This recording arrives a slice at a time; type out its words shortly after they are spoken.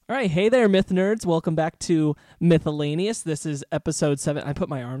All right, hey there, Myth Nerds. Welcome back to Mythalaneous. This is episode 7. I put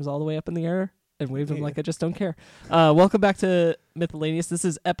my arms all the way up in the air and waved them like I just don't care. Welcome back to Mythalaneous. This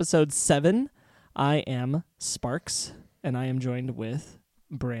is episode 7. I am Sparks, and I am joined with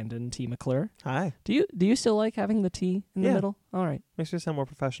Brandon T. McClure. Hi. Do you still like having the T in the middle? All right. Makes you sound more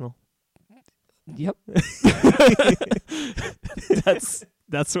professional. Yep.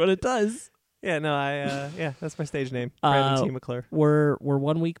 That's what it does. Yeah, no, that's my stage name. Brandon T. McClure. We're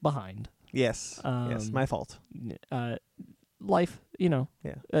 1 week behind. Yes. Yes, my fault. Life, you know.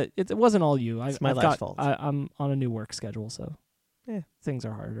 Yeah. It wasn't all you. It's my life's fault. I'm on a new work schedule, so things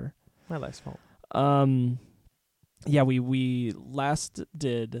are harder. My life's fault. Yeah, we last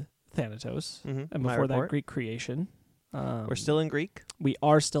did Thanatos, and before that, Greek creation. We're still in Greek? We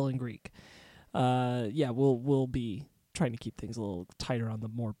are still in Greek. We'll be trying to keep things a little tighter on the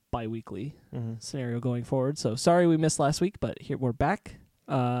more bi-weekly scenario going forward. So sorry we missed last week, but here we're back.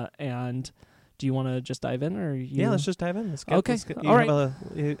 And do you want to just dive in, or Yeah, let's just dive in. Let's get, okay. Let's get, all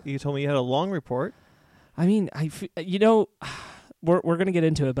right. You told me you had a long report. I mean, we're gonna get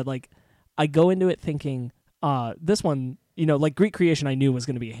into it, but like, I go into it thinking, this one, like Greek creation, I knew was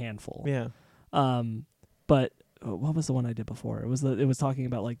gonna be a handful. Yeah. But what was the one I did before? It was talking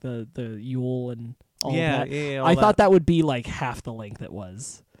about like the Yule and all of that. Yeah. I thought that would be like half the length it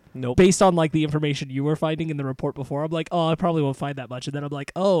was. Nope. Based on like the information you were finding in the report before, I'm like, oh, I probably won't find that much. And then I'm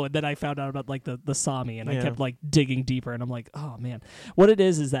like, oh, and then I found out about like the Sami, and I kept like digging deeper, and I'm like, oh man. What it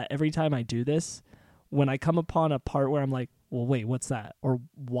is that every time I do this, when I come upon a part where I'm like, well, wait, what's that? Or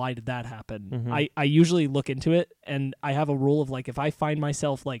why did that happen? I usually look into it, and I have a rule of like, if I find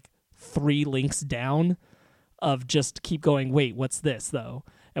myself like 3 links down of just keep going, wait, what's this though?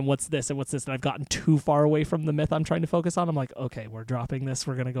 And what's this? And what's this? And I've gotten too far away from the myth I'm trying to focus on. I'm like, okay, we're dropping this.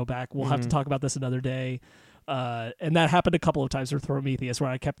 We're going to go back. We'll have to talk about this another day. And that happened a couple of times with Prometheus, where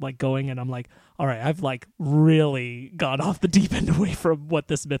I kept like going, and I'm like, all right, I've like really gone off the deep end away from what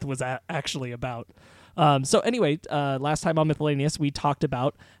this myth was actually about. So anyway, last time on Mythalaneous, we talked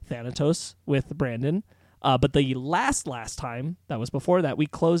about Thanatos with Brandon. But the last time, that was before that, we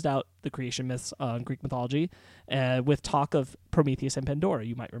closed out the creation myths in Greek mythology with talk of Prometheus and Pandora.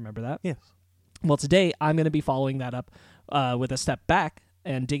 You might remember that. Yes. Well, today I'm going to be following that up with a step back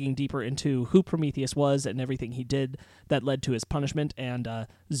and digging deeper into who Prometheus was and everything he did that led to his punishment, and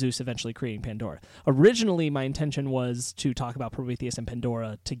Zeus eventually creating Pandora. Originally, my intention was to talk about Prometheus and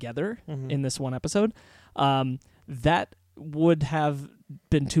Pandora together in this one episode. That would have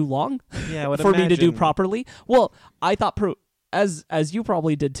been too long for me to do properly. Well, I thought as you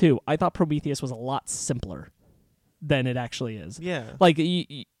probably did too, I thought Prometheus was a lot simpler than it actually is. Yeah. Like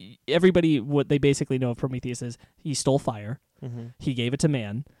everybody, what they basically know of Prometheus is he stole fire, he gave it to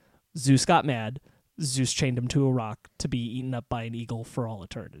man, Zeus got mad, Zeus chained him to a rock to be eaten up by an eagle for all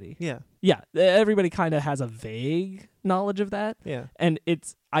eternity. Yeah. Yeah, everybody kind of has a vague knowledge of that. Yeah. And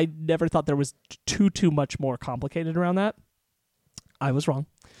I never thought there was too much more complicated around that. I was wrong.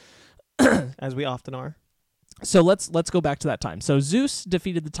 As we often are. So let's go back to that time. So Zeus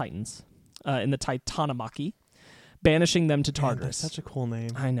defeated the Titans in the Titanomachy, banishing them to Tartarus. That's such a cool name.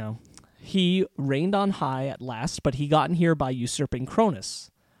 I know. He reigned on high at last, but he gotten here by usurping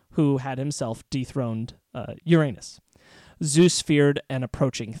Cronus, who had himself dethroned Uranus. Zeus feared an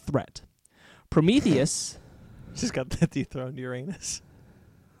approaching threat. Prometheus... Just got that dethroned Uranus.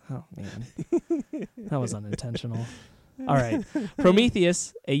 Oh, man. That was unintentional. All right.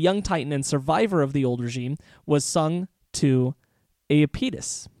 Prometheus, a young titan and survivor of the old regime, was sung to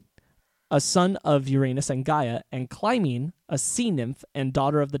Iapetus, a son of Uranus and Gaia, and Clymene, a sea nymph and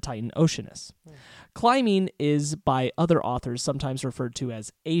daughter of the titan Oceanus. Clymene is, by other authors, sometimes referred to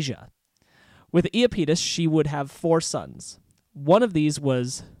as Asia. With Iapetus, she would have 4 sons. One of these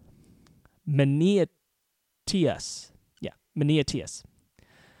was Menetius. Yeah, Menetius.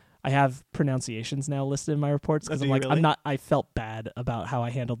 I have pronunciations now listed in my reports because I felt bad about how I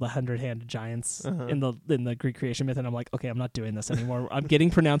handled the 100-handed giants in the Greek creation myth, and I'm like, okay, I'm not doing this anymore. I'm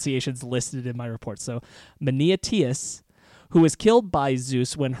getting pronunciations listed in my reports. So Menetius, who was killed by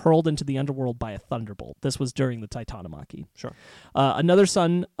Zeus when hurled into the underworld by a thunderbolt. This was during the Titanomachy. Sure. Another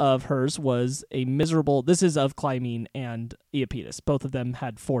son of hers was this is of Clymene and Iapetus. Both of them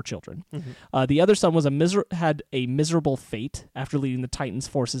had 4 children. The other son was had a miserable fate after leading the Titans'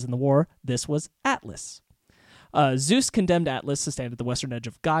 forces in the war. This was Atlas. Zeus condemned Atlas to stand at the western edge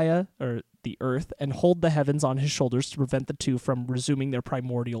of Gaia, or the earth, and hold the heavens on his shoulders to prevent the two from resuming their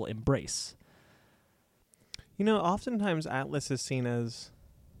primordial embrace. Oftentimes Atlas is seen as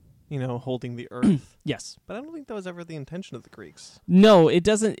holding the earth. Yes. But I don't think that was ever the intention of the Greeks. No, it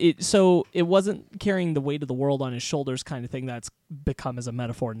doesn't. So it wasn't carrying the weight of the world on his shoulders kind of thing that's become as a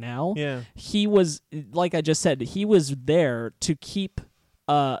metaphor now. Yeah. He was, like I just said, he was there to keep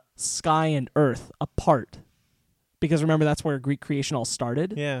sky and earth apart. Because remember, that's where Greek creation all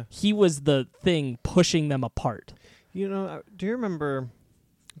started. Yeah. He was the thing pushing them apart. Do you remember...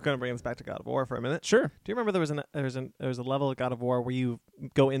 I'm going to bring this back to God of War for a minute. Sure. Do you remember there was a level of God of War where you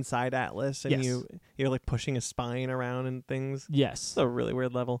go inside Atlas and Yes. you're like pushing a spine around and things? Yes. It's a really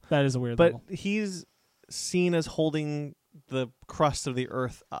weird level. That is a weird But level. he's seen as holding the crust of the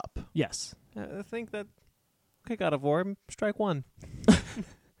earth up. Yes. I think that, okay, God of War, strike one.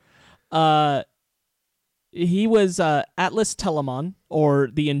 He was Atlas Telamon, or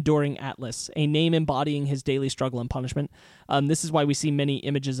the Enduring Atlas, a name embodying his daily struggle and punishment. This is why we see many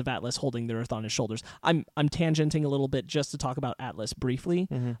images of Atlas holding the earth on his shoulders. I'm tangenting a little bit just to talk about Atlas briefly.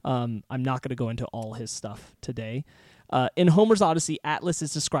 Mm-hmm. I'm not going to go into all his stuff today. In Homer's Odyssey, Atlas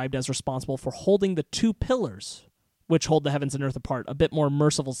is described as responsible for holding the two pillars which hold the heavens and earth apart, a bit more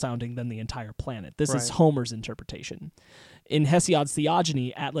merciful sounding than the entire planet. This is Right. Homer's interpretation. In Hesiod's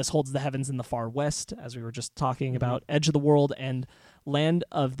Theogony, Atlas holds the heavens in the far west, as we were just talking about, edge of the world and land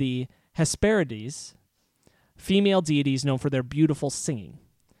of the Hesperides, female deities known for their beautiful singing.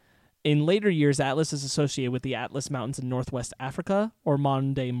 In later years, Atlas is associated with the Atlas Mountains in northwest Africa, or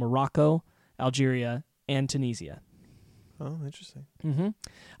modern-day Morocco, Algeria, and Tunisia. Oh, interesting. Mm-hmm.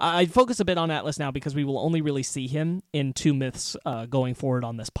 I focus a bit on Atlas now because we will only really see him in two myths going forward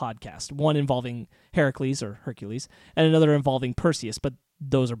on this podcast. One involving Heracles, or Hercules, and another involving Perseus, but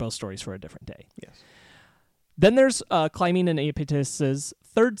those are both stories for a different day. Yes. Then there's Clymene and Iapetus'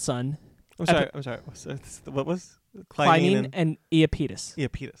 third son. I'm sorry. What was? Clymene and Iapetus.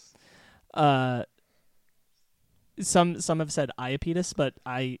 Iapetus. Some have said Iapetus, but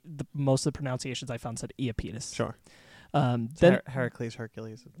most of the pronunciations I found said Iapetus. Sure. Then Heracles,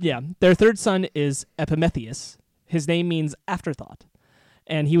 Hercules. Yeah. Their third son is Epimetheus. His name means afterthought.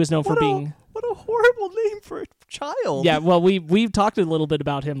 And he was known for being... What a horrible name for a child. Yeah, well, we've talked a little bit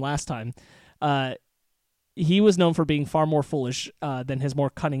about him last time. He was known for being far more foolish than his more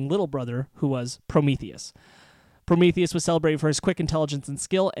cunning little brother, who was Prometheus. Prometheus was celebrated for his quick intelligence and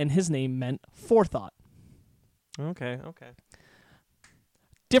skill, and his name meant forethought. Okay.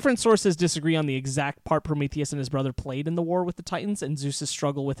 Different sources disagree on the exact part Prometheus and his brother played in the war with the Titans and Zeus'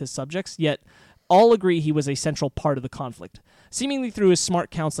 struggle with his subjects, yet all agree he was a central part of the conflict. Seemingly through his smart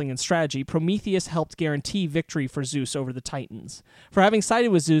counseling and strategy, Prometheus helped guarantee victory for Zeus over the Titans. For having sided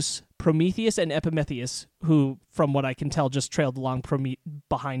with Zeus, Prometheus and Epimetheus, who, from what I can tell, just trailed along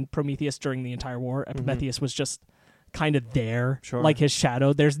behind Prometheus during the entire war, Epimetheus was just kind of there, like his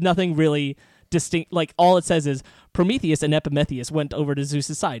shadow. There's nothing really distinct. Like, all it says is Prometheus and Epimetheus went over to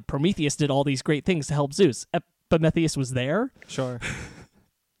Zeus' side. Prometheus did all these great things to help Zeus. Epimetheus was there. Sure.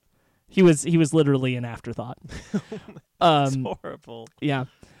 He was literally an afterthought. It's horrible. Yeah.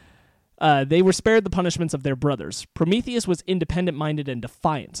 They were spared the punishments of their brothers. Prometheus was independent-minded and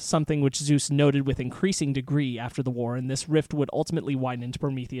defiant, something which Zeus noted with increasing degree after the war, and this rift would ultimately widen into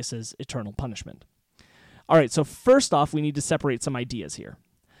Prometheus's eternal punishment. All right, so first off, we need to separate some ideas here.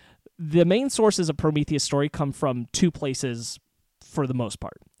 The main sources of Prometheus' story come from two places for the most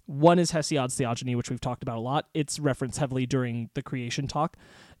part. One is Hesiod's Theogony, which we've talked about a lot. It's referenced heavily during the creation talk.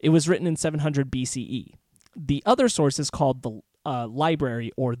 It was written in 700 BCE. The other source is called the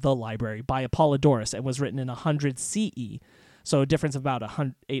Library, or The Library, by Apollodorus, and was written in 100 CE, so a difference of about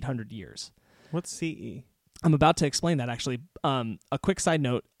 800 years. What's CE? I'm about to explain that, actually. A quick side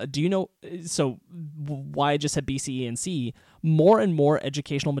note, do you know, so why I just said BCE and CE, more and more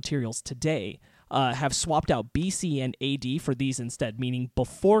educational materials today have swapped out BC and AD for these instead, meaning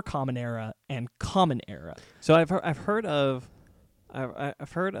before Common Era and Common Era. So I've heard of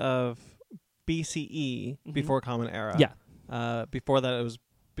BCE before Common Era. Yeah. Before that, it was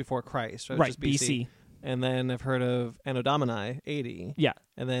before Christ. Right, just BC. And then I've heard of Anno Domini, 80. Yeah.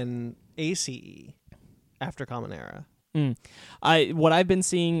 And then ACE, after Common Era. What I've been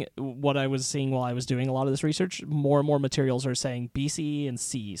seeing, what I was seeing while I was doing a lot of this research, more and more materials are saying BCE and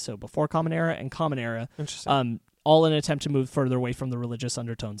CE, so before Common Era and Common Era. Interesting. All in an attempt to move further away from the religious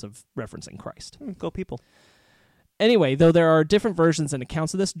undertones of referencing Christ. Go people. Anyway, though there are different versions and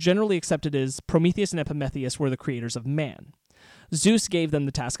accounts of this, generally accepted is Prometheus and Epimetheus were the creators of man. Zeus gave them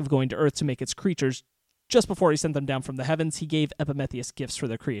the task of going to Earth to make its creatures. Just before he sent them down from the heavens, he gave Epimetheus gifts for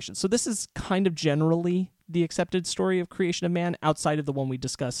their creation. So this is kind of generally the accepted story of creation of man, outside of the one we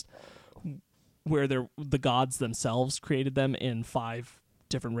discussed, where the gods themselves created them in 5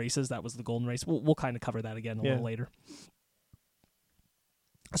 different races. That was the golden race. We'll kind of cover that again a little later.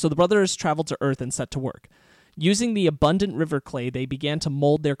 So the brothers traveled to Earth and set to work. Using the abundant river clay, they began to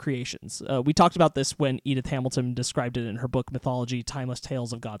mold their creations. We talked about this when Edith Hamilton described it in her book Mythology, Timeless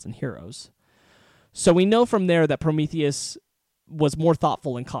Tales of Gods and Heroes. So we know from there that Prometheus was more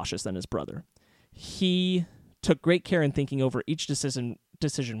thoughtful and cautious than his brother. He took great care in thinking over each decision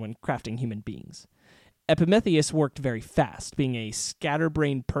when crafting human beings. Epimetheus worked very fast, being a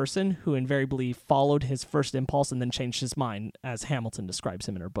scatterbrained person who invariably followed his first impulse and then changed his mind, as Hamilton describes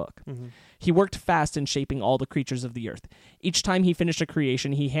him in her book. Mm-hmm. He worked fast in shaping all the creatures of the earth. Each time he finished a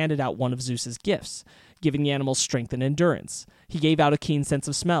creation, he handed out one of Zeus's gifts, giving the animals strength and endurance. He gave out a keen sense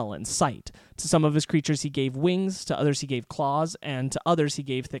of smell and sight. To some of his creatures he gave wings, to others he gave claws, and to others he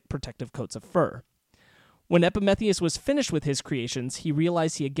gave thick protective coats of fur. When Epimetheus was finished with his creations, he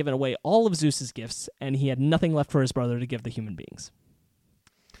realized he had given away all of Zeus's gifts, and he had nothing left for his brother to give the human beings.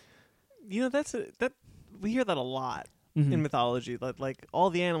 You know, that we hear that a lot in mythology. That like all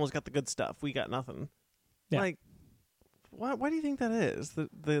the animals got the good stuff, we got nothing. Yeah. Like, why do you think that is?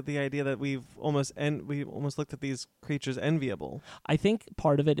 The idea that we almost looked at these creatures enviable. I think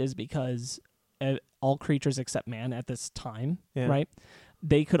part of it is because all creatures except man at this time, right?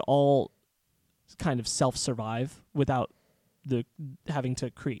 They could all kind of self-survive without having to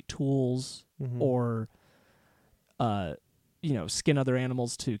create tools or skin other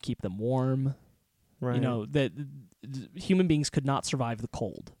animals to keep them warm. Right. You know, that human beings could not survive the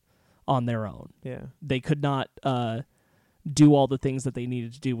cold on their own. Yeah. They could not do all the things that they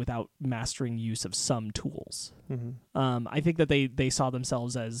needed to do without mastering use of some tools. I think that they saw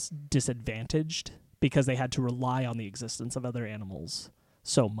themselves as disadvantaged because they had to rely on the existence of other animals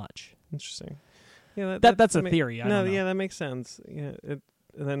so much. Interesting. Yeah, that's a theory. I don't know. Yeah, that makes sense. Yeah,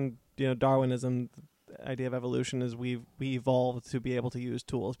 and then Darwinism, the idea of evolution is we evolved to be able to use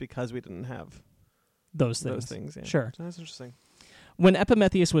tools because we didn't have those things. Yeah. Sure. So that's interesting. When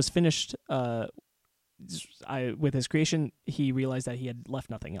Epimetheus was finished with his creation, he realized that he had left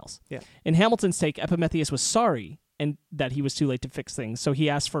nothing else. Yeah. In Hamilton's take, Epimetheus was sorry and that he was too late to fix things, so he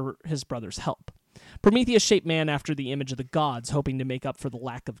asked for his brother's help. Prometheus shaped man after the image of the gods, hoping to make up for the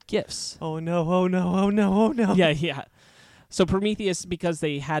lack of gifts. Oh no, oh no, oh no, oh no. Yeah. So Prometheus, because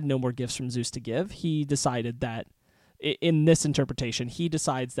they had no more gifts from Zeus to give, he decided that, in this interpretation, he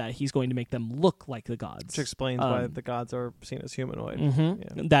decides that he's going to make them look like the gods. Which explains why the gods are seen as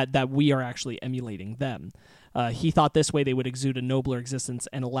humanoid. That we are actually emulating them. He thought this way they would exude a nobler existence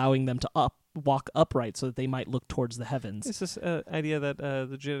and allowing them to walk upright so that they might look towards the heavens. It's this idea that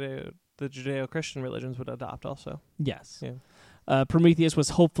the Judeo-Christian religions would adopt also. Yes. Yeah. Prometheus was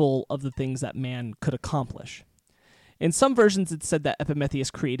hopeful of the things that man could accomplish. In some versions, it's said that Epimetheus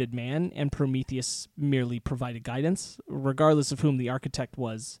created man and Prometheus merely provided guidance, regardless of whom the architect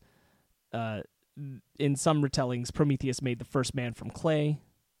was. In some retellings, Prometheus made the first man from clay,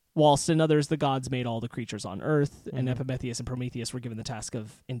 whilst in others, the gods made all the creatures on earth, and Epimetheus and Prometheus were given the task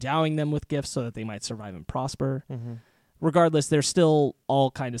of endowing them with gifts so that they might survive and prosper. Regardless, they're still all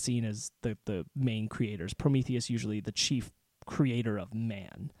kind of seen as the main creators. Prometheus usually the chief creator of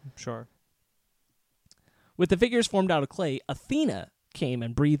man. Sure. With the figures formed out of clay, Athena came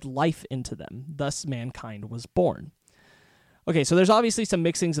and breathed life into them. Thus, mankind was born. Okay, so there's obviously some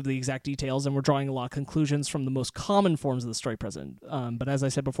mixings of the exact details, and we're drawing a lot of conclusions from the most common forms of the story present. But as I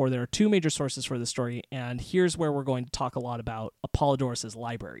said before, there are two major sources for the story, and here's where we're going to talk a lot about Apollodorus'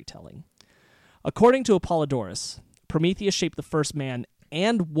 library telling. According to Apollodorus, Prometheus shaped the first man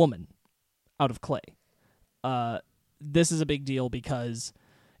and woman out of clay. This is a big deal because,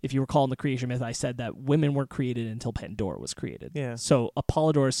 if you recall in the creation myth, I said that women weren't created until Pandora was created. Yeah. So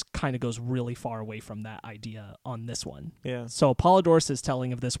Apollodorus kind of goes really far away from that idea on this one. Yeah. So Apollodorus is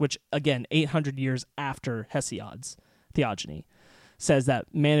telling of this, which, again, 800 years after Hesiod's theogony, says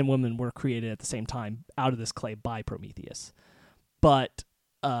that man and woman were created at the same time out of this clay by Prometheus. But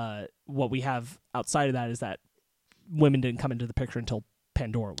what we have outside of that is that women didn't come into the picture until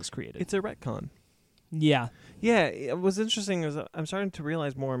Pandora was created. It's a retcon. Yeah. Yeah, it was interesting. I'm starting to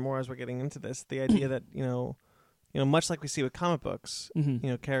realize more and more as we're getting into this, the idea that, much like we see with comic books,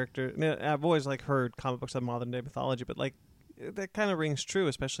 character. I've always heard comic books of modern day mythology, but that kind of rings true,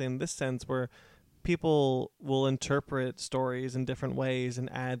 especially in this sense where people will interpret stories in different ways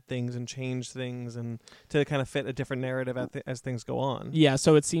and add things and change things and to kind of fit a different narrative as things go on. Yeah,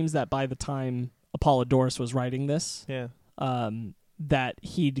 so it seems that by the time Apollodorus was writing this, that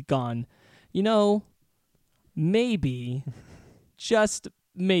he'd gone, maybe, just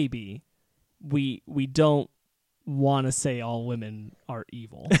maybe, we don't want to say all women are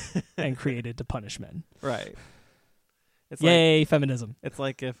evil and created to punish men. Right. It's Yay, feminism. It's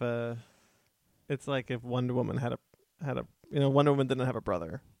like if Wonder Woman had a Wonder Woman didn't have a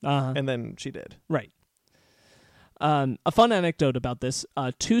brother, and then she did. Right. A fun anecdote about this,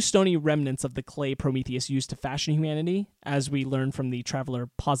 2 stony remnants of the clay Prometheus used to fashion humanity, as we learn from the traveler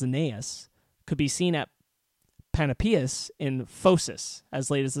Pausanias, could be seen at Panopeus in Phocis as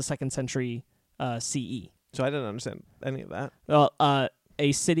late as the 2nd century CE. So I didn't understand any of that. Well,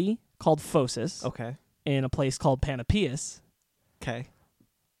 a city called Phocis Okay. in a place called Panopeus. Okay.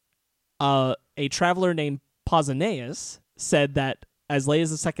 A traveler named Pausanias said that as late as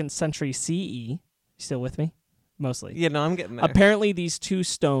the 2nd century CE, you still with me? Mostly. Yeah, no, I'm getting there. Apparently, these 2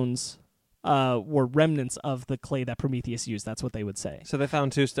 stones were remnants of the clay that Prometheus used. That's what they would say. So they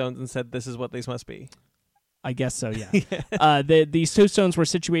found 2 stones and said, "This is what these must be." I guess so, yeah. These 2 stones were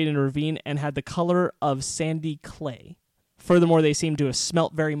situated in a ravine and had the color of sandy clay. Furthermore, they seem to have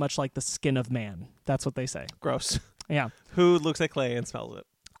smelt very much like the skin of man. That's what they say. Gross. Yeah. Who looks at clay and smells it?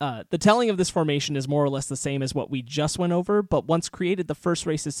 The telling of this formation is more or less the same as what we just went over, but once created, the first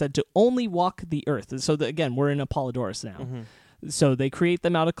race is said to only walk the earth. So, again, we're in Apollodorus now. Mm-hmm. So they create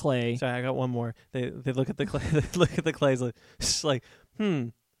them out of clay. Sorry, I got one more. They look at the clay. They look at the clay. It's like,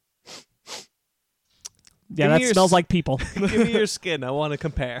 Yeah, that smells like people. Give me your skin. I want to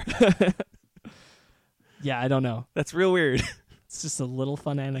compare. Yeah, I don't know. That's real weird. It's just a little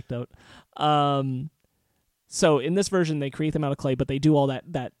fun anecdote. So in this version, they create them out of clay, but they do all that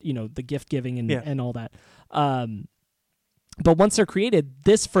the gift giving and all that. But once they're created,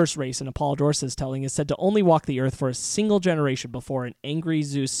 this first race in Apollodorus' telling is said to only walk the earth for a single generation before an angry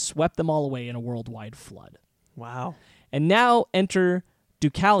Zeus swept them all away in a worldwide flood. Wow. And now enter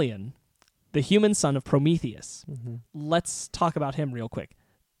Deucalion, the human son of Prometheus. Mm-hmm. Let's talk about him real quick.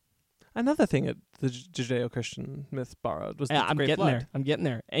 Another thing that the Judeo-Christian myth borrowed was the Great Flood. I'm getting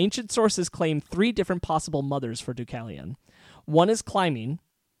there. Ancient sources claim 3 different possible mothers for Deucalion. One is Clymene,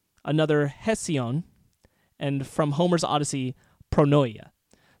 another Hesione, and from Homer's Odyssey, Pronoia.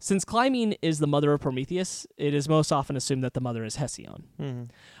 Since Clymene is the mother of Prometheus, it is most often assumed that the mother is Hesione. Mm-hmm.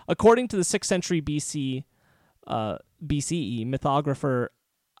 According to the 6th century BCE mythographer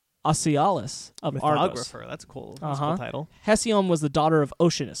Ocealus of Argos. That's cool. That's a cool title. Hesione was the daughter of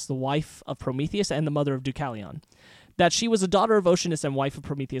Oceanus, the wife of Prometheus and the mother of Deucalion. That she was a daughter of Oceanus and wife of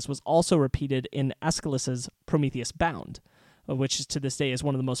Prometheus was also repeated in Aeschylus's Prometheus Bound, which to this day is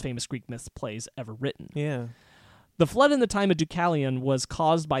one of the most famous Greek myth plays ever written. Yeah. The flood in the time of Deucalion was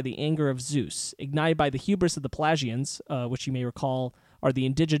caused by the anger of Zeus, ignited by the hubris of the Pelasgians, which you may recall are the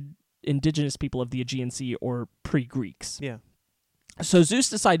indigenous people of the Aegean Sea or pre-Greeks. Yeah. So Zeus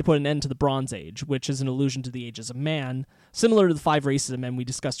decided to put an end to the Bronze Age, which is an allusion to the ages of man, similar to the 5 races of men we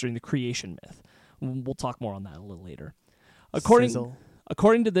discussed during the creation myth. We'll talk more on that a little later. According to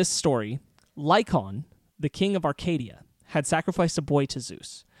this story, Lycon, the king of Arcadia, had sacrificed a boy to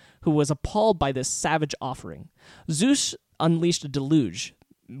Zeus, who was appalled by this savage offering. Zeus unleashed a deluge,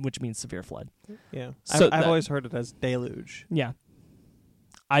 which means severe flood. Yeah, so I've always heard it as deluge. Yeah.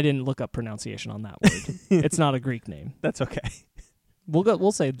 I didn't look up pronunciation on that word. It's not a Greek name. That's okay.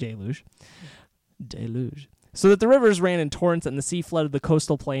 We'll say deluge. Deluge. So that the rivers ran in torrents and the sea flooded the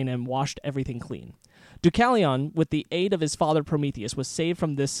coastal plain and washed everything clean. Deucalion, with the aid of his father Prometheus, was saved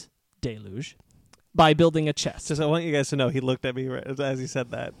from this deluge by building a chest. Just I want you guys to know he looked at me as he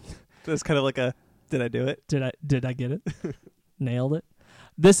said that. It's kind of like did I do it? Did I get it? Nailed it.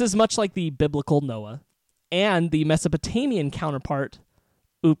 This is much like the biblical Noah and the Mesopotamian counterpart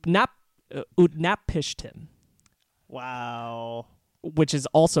Utnapishtim. Wow. Which is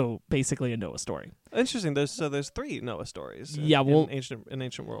also basically a Noah story. Interesting. There's 3 Noah stories. In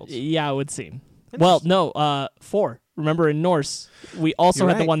ancient worlds. Yeah, it would seem. Well, no, 4. Remember in Norse, we also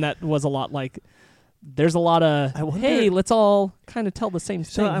had the one that was a lot like. There's a lot of let's all kind of tell the same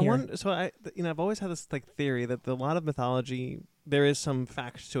thing here. I've always had this theory that a lot of mythology there is some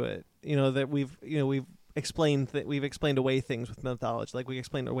fact to it. That we've explained away things with mythology, like we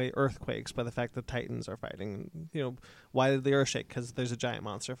explained away earthquakes by the fact that titans are fighting. Why did the earth shake? Because there's a giant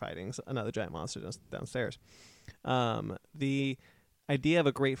monster fighting another giant monster just downstairs. The idea of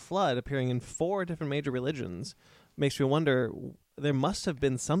a great flood appearing in 4 different major religions makes me wonder. There must have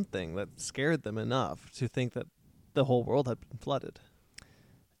been something that scared them enough to think that the whole world had been flooded.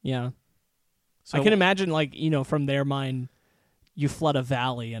 Yeah, so I can imagine, from their mind. You flood a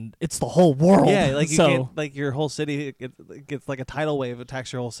valley and it's the whole world. Yeah, your whole city gets like a tidal wave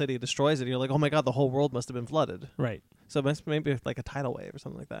attacks your whole city, destroys it. You're like, oh my god, the whole world must have been flooded. Right. So maybe like a tidal wave or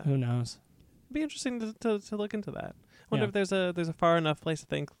something like that. Who knows? It'd be interesting to look into that. I wonder if there's a far enough place to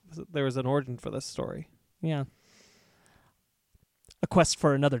think there was an origin for this story. Yeah. A quest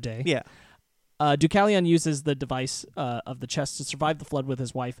for another day. Yeah. Deucalion uses the device of the chest to survive the flood with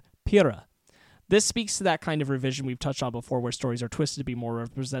his wife Pyrrha. This speaks to that kind of revision we've touched on before, where stories are twisted to be more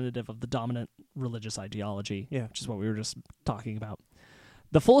representative of the dominant religious ideology, which is what we were just talking about.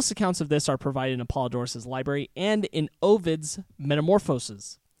 The fullest accounts of this are provided in Apollodorus' library and in Ovid's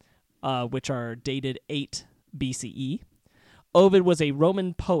Metamorphoses, which are dated 8 BCE. Ovid was a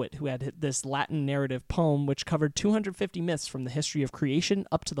Roman poet who had this Latin narrative poem which covered 250 myths from the history of creation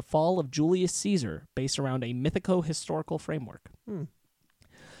up to the fall of Julius Caesar, based around a mythico-historical framework.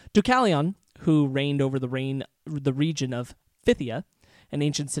 Deucalion, who reigned over the region of Phthia, an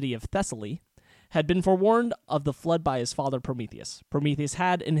ancient city of Thessaly, had been forewarned of the flood by his father Prometheus. Prometheus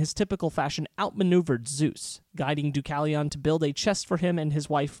had, in his typical fashion, outmaneuvered Zeus, guiding Deucalion to build a chest for him and his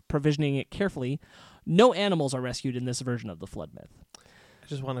wife, provisioning it carefully. No animals are rescued in this version of the flood myth. I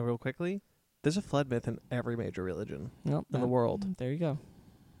just want to real quickly, there's a flood myth in every major religion in the world. There you go.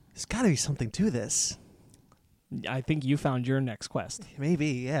 There's got to be something to this. I think you found your next quest. Maybe,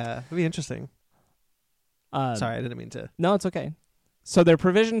 yeah. It'd be interesting. Sorry, I didn't mean to. No, it's okay. So they're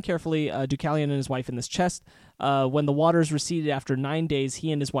provisioned carefully, Deucalion and his wife in this chest. When the waters receded after 9 days,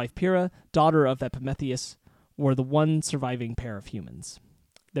 he and his wife Pyrrha, daughter of Epimetheus, were the one surviving pair of humans.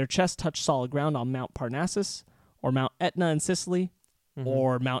 Their chest touched solid ground on Mount Parnassus, or Mount Etna in Sicily,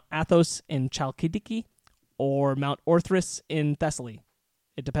 or Mount Athos in Chalkidiki, or Mount Orthrus in Thessaly.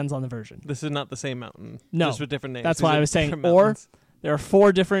 It depends on the version. This is not the same mountain. No. Just with different names. That's why I was saying, or there are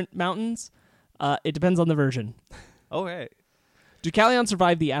 4 different mountains. It depends on the version. Okay. Deucalion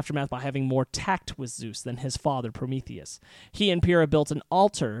survived the aftermath by having more tact with Zeus than his father Prometheus. He and Pyrrha built an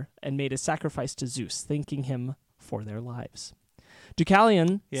altar and made a sacrifice to Zeus, thanking him for their lives.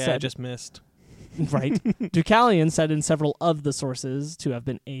 Deucalion said... I just missed. Right. Deucalion said in several of the sources to have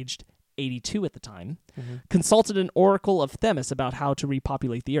been aged 82 at the time, consulted an oracle of Themis about how to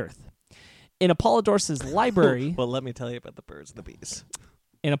repopulate the earth. In Apollodorus' library... Well, let me tell you about the birds and the bees.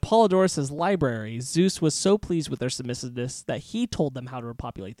 In Apollodorus' library, Zeus was so pleased with their submissiveness that he told them how to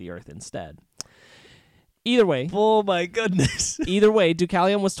repopulate the earth instead. Either way... Oh my goodness. Either way,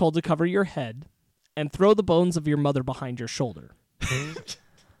 Deucalion was told to cover your head and throw the bones of your mother behind your shoulder.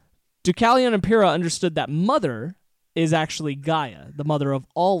 Deucalion and Pyrrha understood that mother is actually Gaia, the mother of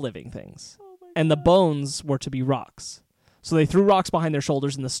all living things, and the bones were to be rocks. So they threw rocks behind their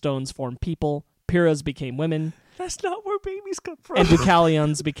shoulders and the stones formed people. Pyrrha's became women. That's not where babies come from. And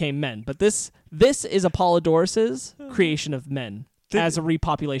Deucalion's became men. But this is Apollodorus' creation of men as a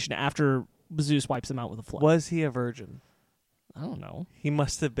repopulation after Zeus wipes them out with a flood. Was he a virgin? I don't know. He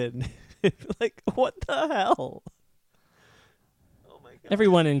must have been. Like, what the hell? Oh my god.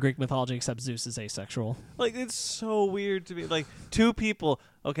 Everyone in Greek mythology except Zeus is asexual. Like, it's so weird to me. Like, 2 people.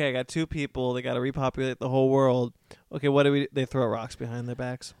 Okay, I got 2 people. They got to repopulate the whole world. Okay, what do we... They throw rocks behind their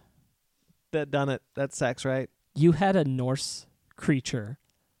backs. Done it. That's sex, right? You had a Norse creature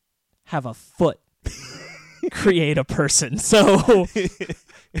have a foot create a person. So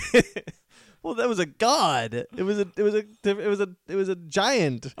well, that was a god. It was a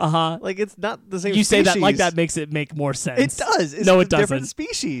giant. Uh-huh. Like, it's not the same You species. say that like that makes it make more sense. It does. It's no, a it doesn't. different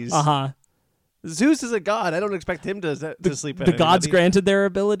species. Uh-huh. Zeus is a god. I don't expect him to sleep with The gods anybody. granted their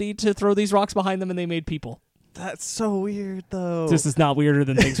ability to throw these rocks behind them and they made people. That's so weird, though. This is not weirder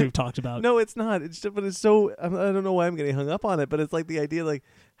than things we've talked about. No, it's not. It's just, but it's so... I don't know why I'm getting hung up on it, but it's like the idea, like,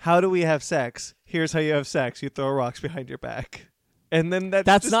 how do we have sex? Here's how you have sex. You throw rocks behind your back. And then that's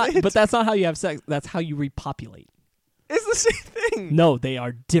just not... it. But that's not how you have sex. That's how you repopulate. It's the same thing. No, they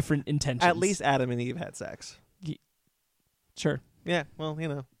are different intentions. At least Adam and Eve had sex. Sure. Yeah, well, you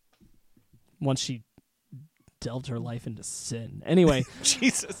know. Once she delved her life into sin. Anyway.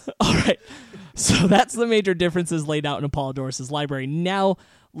 Jesus. All right. So that's the major differences laid out in Apollodorus' library. Now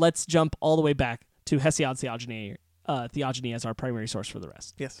let's jump all the way back to Hesiod's theogony as our primary source for the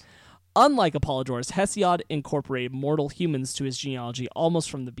rest. Yes. Unlike Apollodorus, Hesiod incorporated mortal humans to his genealogy almost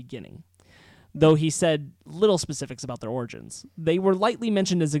from the beginning, though he said little specifics about their origins. They were lightly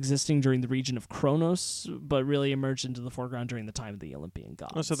mentioned as existing during the region of Kronos, but really emerged into the foreground during the time of the Olympian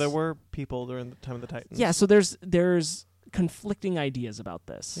gods. Oh, so there were people during the time of the Titans. Yeah, so there's conflicting ideas about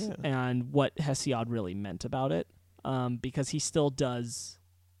this and what Hesiod really meant about it, because he still does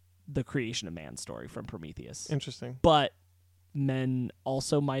the creation of man story from Prometheus. Interesting. But men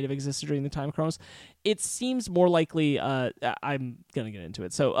also might have existed during the time of Kronos. It seems more likely, I'm going to get into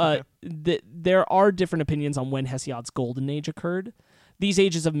it. So there are different opinions on when Hesiod's golden age occurred. These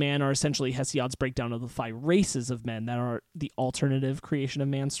ages of man are essentially Hesiod's breakdown of the 5 races of men that are the alternative creation of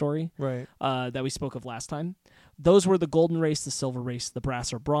man story, right? That we spoke of last time. Those were the golden race, the silver race, the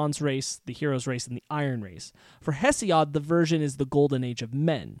brass or bronze race, the heroes race, and the iron race. For Hesiod, the version is the golden age of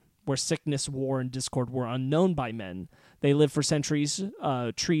men, where sickness, war, and discord were unknown by men. They lived for centuries,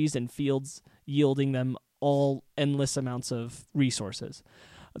 trees and fields yielding them all endless amounts of resources.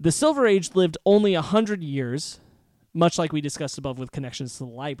 The Silver Age lived only 100 years, much like we discussed above with connections to the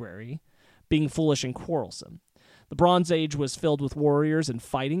library, being foolish and quarrelsome. The Bronze Age was filled with warriors and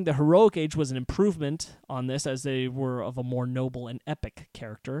fighting. The Heroic Age was an improvement on this, as they were of a more noble and epic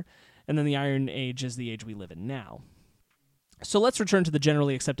character. And then the Iron Age is the age we live in now. So let's return to the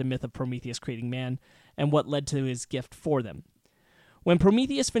generally accepted myth of Prometheus creating man and what led to his gift for them. When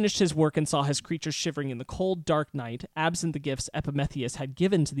Prometheus finished his work and saw his creatures shivering in the cold, dark night, absent the gifts Epimetheus had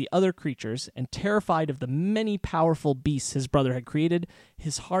given to the other creatures, and terrified of the many powerful beasts his brother had created,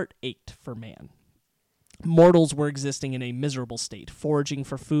 his heart ached for man. Mortals were existing in a miserable state, foraging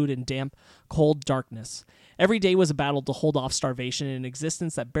for food in damp, cold darkness. Every day was a battle to hold off starvation in an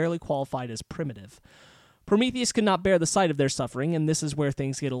existence that barely qualified as primitive. Prometheus could not bear the sight of their suffering, and this is where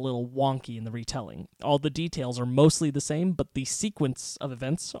things get a little wonky in the retelling. All the details are mostly the same, but the sequence of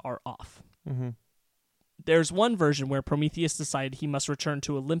events are off. Mm-hmm. There's one version where Prometheus decided he must return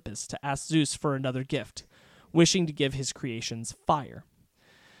to Olympus to ask Zeus for another gift, wishing to give his creations fire.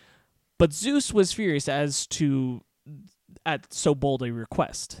 But Zeus was furious at so bold a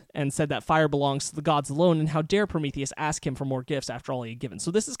request, and said that fire belongs to the gods alone, and how dare Prometheus ask him for more gifts after all he had given. So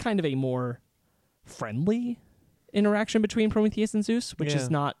this is kind of a more friendly interaction between Prometheus and Zeus, which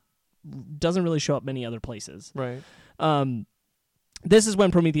doesn't really show up many other places. Right. This is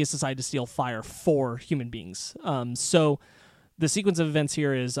when Prometheus decided to steal fire for human beings. So the sequence of events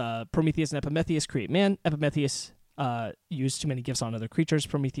here is Prometheus and Epimetheus create man. Epimetheus used too many gifts on other creatures.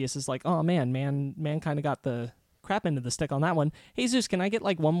 Prometheus is like, oh man kind of got the crap into the stick on that one. Hey Zeus, can I get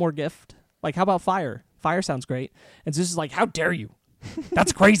like one more gift? Like, how about fire? Fire sounds great. And Zeus is like, how dare you?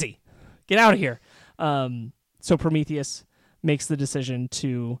 That's crazy. Get out of here. So Prometheus makes the decision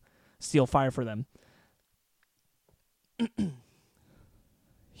to steal fire for them.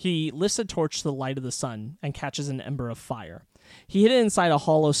 He lifts a torch to the light of the sun and catches an ember of fire. He hid it inside a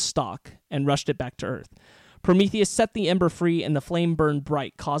hollow stalk and rushed it back to Earth. Prometheus set the ember free, and the flame burned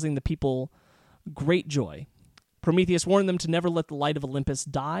bright, causing the people great joy. Prometheus warned them to never let the light of Olympus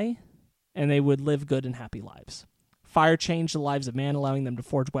die, and they would live good and happy lives. Fire changed the lives of man, allowing them to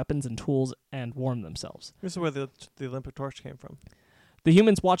forge weapons and tools and warm themselves. This is where the Olympic torch came from. The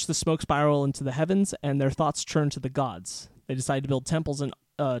humans watched the smoke spiral into the heavens, and their thoughts turned to the gods. They decided to build temples and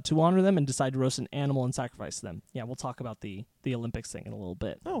to honor them, and decide to roast an animal and sacrifice them. Yeah, we'll talk about the Olympics thing in a little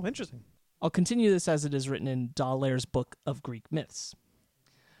bit. Oh, interesting. I'll continue this as it is written in D'Aulaires' Book of Greek Myths.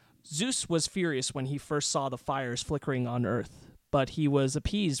 Zeus was furious when he first saw the fires flickering on Earth, but he was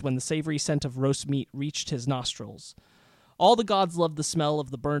appeased when the savory scent of roast meat reached his nostrils. All the gods loved the smell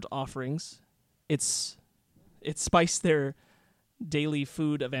of the burnt offerings. It spiced their daily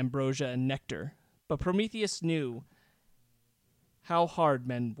food of ambrosia and nectar. But Prometheus knew how hard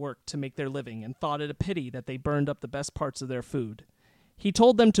men worked to make their living, and thought it a pity that they burned up the best parts of their food. He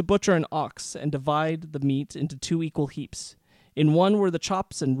told them to butcher an ox and divide the meat into 2 equal heaps. In one were the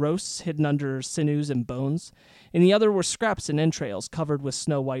chops and roasts hidden under sinews and bones. In the other were scraps and entrails covered with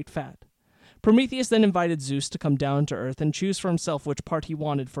snow-white fat. Prometheus then invited Zeus to come down to Earth and choose for himself which part he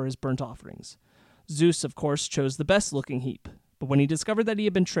wanted for his burnt offerings. Zeus, of course, chose the best-looking heap, but when he discovered that he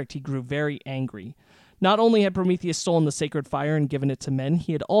had been tricked, he grew very angry. Not only had Prometheus stolen the sacred fire and given it to men,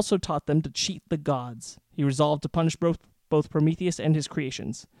 he had also taught them to cheat the gods. He resolved to punish both Prometheus and his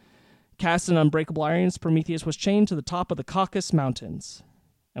creations. Cast in unbreakable irons, Prometheus was chained to the top of the Caucasus Mountains.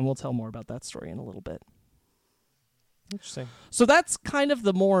 And we'll tell more about that story in a little bit. Interesting. So that's kind of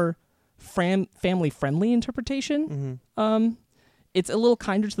the more family-friendly interpretation. Mm-hmm. It's a little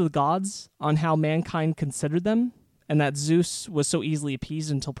kinder to the gods on how mankind considered them, and that Zeus was so easily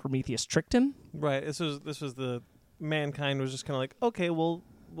appeased until Prometheus tricked him. Right. This was the mankind was just kind of like, okay, well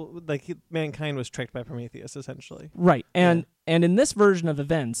mankind was tricked by Prometheus, essentially. Right. And in this version of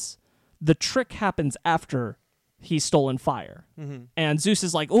events, the trick happens after he's stolen fire. Mm-hmm. And Zeus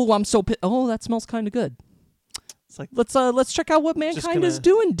is like, oh, I'm so oh, that smells kind of good. It's like, let's check out what mankind is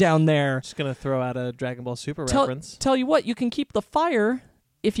doing down there. Just going to throw out a Dragon Ball Super reference. Tell you what, you can keep the fire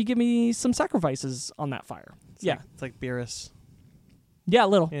if you give me some sacrifices on that fire. It's like Beerus. Yeah, a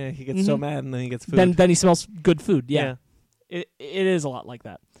little. Yeah, he gets so mad and then he gets food. Then he smells good food. Yeah. It is a lot like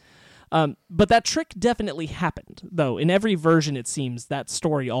that. But that trick definitely happened, though. In every version, it seems, that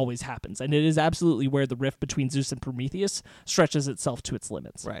story always happens. And it is absolutely where the rift between Zeus and Prometheus stretches itself to its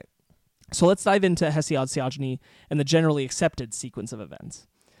limits. Right. So let's dive into Hesiod's Theogony and the generally accepted sequence of events.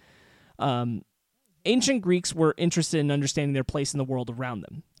 Ancient Greeks were interested in understanding their place in the world around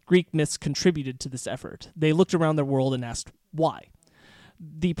them. Greek myths contributed to this effort. They looked around their world and asked, why?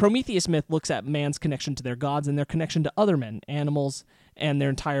 The Prometheus myth looks at man's connection to their gods and their connection to other men, animals, and their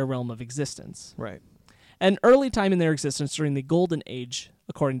entire realm of existence. Right. An early time in their existence during the Golden Age,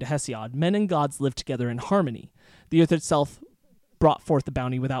 according to Hesiod, men and gods lived together in harmony. The earth itself brought forth the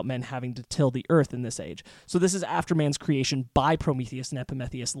bounty without men having to till the earth in this age. So this is after man's creation by Prometheus and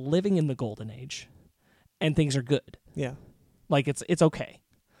Epimetheus living in the Golden Age, and things are good. Yeah. Like it's okay.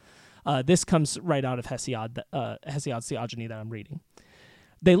 This comes right out of Hesiod's Theogony that I'm reading.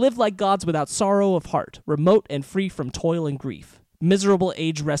 They lived like gods without sorrow of heart, remote and free from toil and grief. Miserable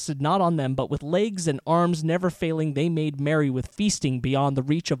age rested not on them, but with legs and arms never failing, they made merry with feasting beyond the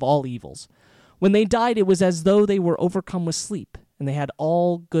reach of all evils. When they died, it was as though they were overcome with sleep, and they had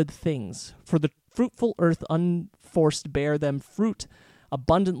all good things. For the fruitful earth unforced bare them fruit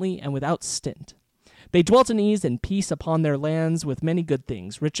abundantly and without stint. They dwelt in ease and peace upon their lands with many good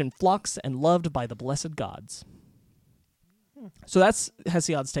things, rich in flocks and loved by the blessed gods. So that's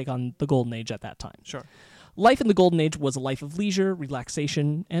Hesiod's take on the Golden Age at that time. Sure. Life in the Golden Age was a life of leisure,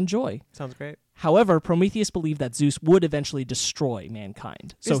 relaxation, and joy. Sounds great. However, Prometheus believed that Zeus would eventually destroy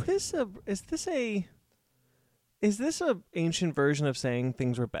mankind. So Is this a ancient version of saying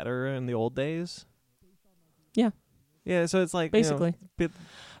things were better in the old days? Yeah. Yeah, so it's like, Basically.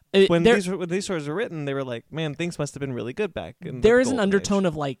 When these stories were written, they were like, man, things must have been really good back in the There is an Golden undertone Age.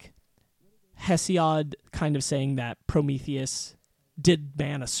 of like Hesiod kind of saying that Prometheus did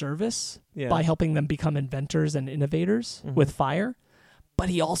man a service by helping them become inventors and innovators with fire, but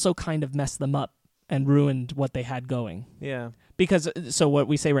he also kind of messed them up and ruined what they had going. Yeah. Because so what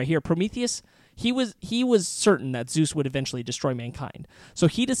we say right here, Prometheus, he was certain that Zeus would eventually destroy mankind. So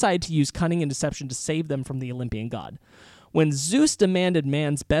he decided to use cunning and deception to save them from the Olympian god. When Zeus demanded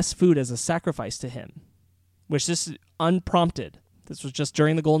man's best food as a sacrifice to him, which this is unprompted. This was just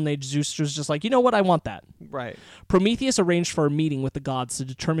during the Golden Age. Zeus was just like, you know what? I want that. Right. Prometheus arranged for a meeting with the gods to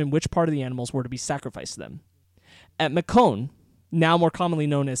determine which part of the animals were to be sacrificed to them. At Macon, now more commonly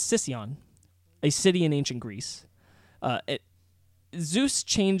known as Sicyon, a city in ancient Greece, Zeus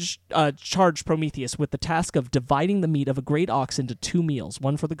charged Prometheus with the task of dividing the meat of a great ox into 2 meals,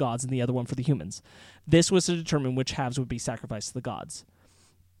 one for the gods and the other one for the humans. This was to determine which halves would be sacrificed to the gods.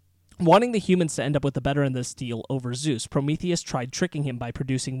 Wanting the humans to end up with the better end of this deal over Zeus, Prometheus tried tricking him by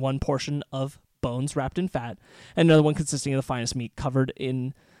producing one portion of bones wrapped in fat, and another one consisting of the finest meat covered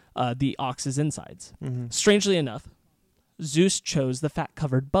in the ox's insides. Mm-hmm. Strangely enough, Zeus chose the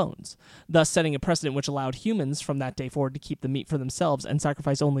fat-covered bones, thus setting a precedent which allowed humans from that day forward to keep the meat for themselves and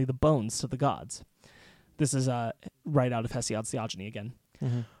sacrifice only the bones to the gods. This is right out of Hesiod's Theogony again.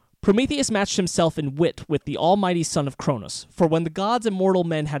 Mm-hmm. Prometheus matched himself in wit with the almighty son of Cronos, for when the gods and mortal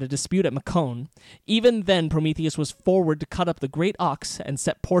men had a dispute at Macon, even then Prometheus was forward to cut up the great ox and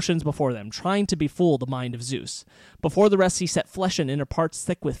set portions before them, trying to befool the mind of Zeus. Before the rest he set flesh and inner parts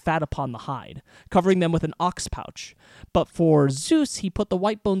thick with fat upon the hide, covering them with an ox pouch. But for Zeus he put the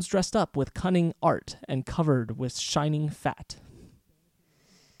white bones dressed up with cunning art and covered with shining fat.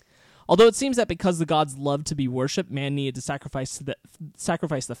 Although it seems that because the gods loved to be worshipped, man needed to sacrifice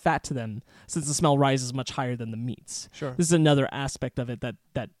the fat to them, since the smell rises much higher than the meats. Sure. This is another aspect of it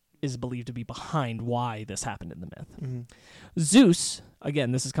that is believed to be behind why this happened in the myth. Mm-hmm. Zeus,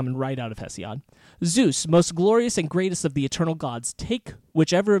 again, this is coming right out of Hesiod. Zeus, most glorious and greatest of the eternal gods, take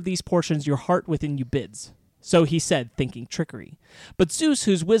whichever of these portions your heart within you bids. So he said, thinking trickery. But Zeus,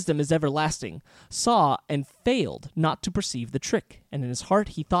 whose wisdom is everlasting, saw and failed not to perceive the trick, and in his heart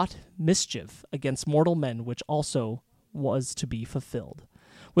he thought mischief against mortal men, which also was to be fulfilled.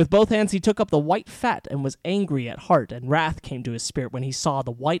 With both hands he took up the white fat and was angry at heart, and wrath came to his spirit when he saw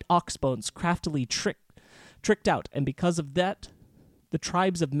the white ox bones craftily tricked out, and because of that the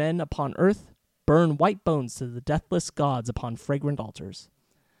tribes of men upon earth burn white bones to the deathless gods upon fragrant altars.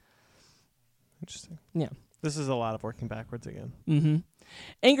 Interesting. Yeah. This is a lot of working backwards again. Mm-hmm.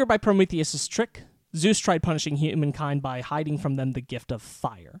 Angered by Prometheus' trick, Zeus tried punishing humankind by hiding from them the gift of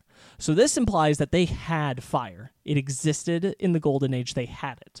fire. So this implies that they had fire. It existed in the Golden Age. They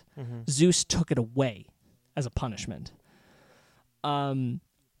had it. Mm-hmm. Zeus took it away as a punishment. Again,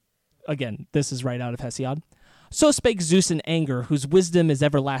 this is right out of Hesiod. So spake Zeus in anger, whose wisdom is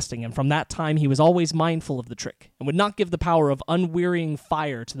everlasting, and from that time he was always mindful of the trick, and would not give the power of unwearying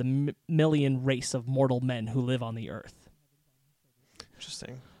fire to the million race of mortal men who live on the earth.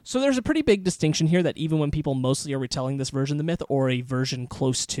 Interesting. So there's a pretty big distinction here that even when people mostly are retelling this version of the myth, or a version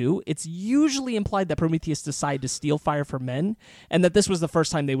close to, it's usually implied that Prometheus decided to steal fire from men, and that this was the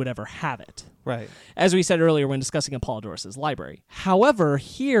first time they would ever have it. Right. As we said earlier when discussing Apollodorus' library. However,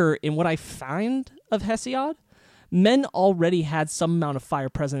 here, in what I find of Hesiod, men already had some amount of fire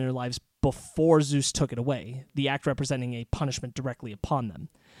present in their lives before Zeus took it away, the act representing a punishment directly upon them.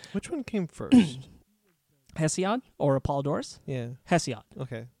 Which one came first? Hesiod or Apollodorus? Yeah. Hesiod.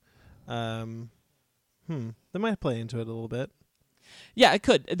 Okay. That might play into it a little bit. Yeah, it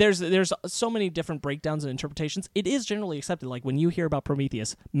could. There's so many different breakdowns and interpretations. It is generally accepted. Like when you hear about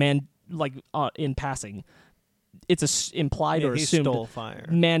Prometheus, man, like in passing, it's implied or he assumed stole fire.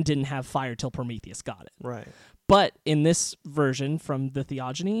 man didn't have fire till Prometheus got it. Right. But in this version from the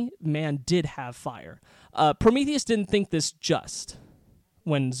Theogony, man did have fire. Prometheus didn't think this just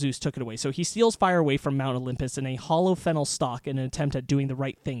when Zeus took it away. So he steals fire away from Mount Olympus in a hollow fennel stalk in an attempt at doing the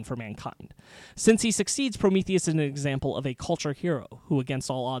right thing for mankind. Since he succeeds, Prometheus is an example of a culture hero who, against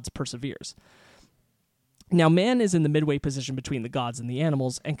all odds, perseveres. Now, man is in the midway position between the gods and the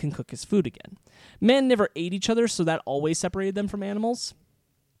animals and can cook his food again. Man never ate each other, so that always separated them from animals.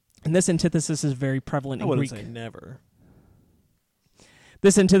 And this antithesis is very prevalent in Greek. I wouldn't say never.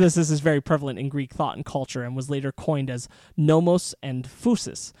 This antithesis is very prevalent in Greek thought and culture and was later coined as nomos and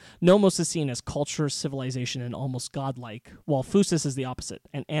phusis. Nomos is seen as culture, civilization, and almost godlike, while phusis is the opposite,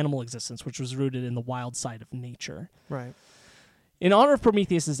 an animal existence which was rooted in the wild side of nature. Right. In honor of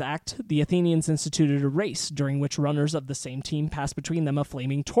Prometheus' act, the Athenians instituted a race during which runners of the same team passed between them a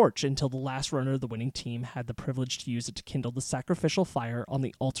flaming torch until the last runner of the winning team had the privilege to use it to kindle the sacrificial fire on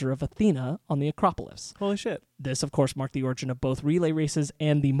the altar of Athena on the Acropolis. Holy shit. This, of course, marked the origin of both relay races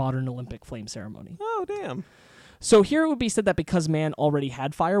and the modern Olympic flame ceremony. Oh, damn. So here it would be said that because man already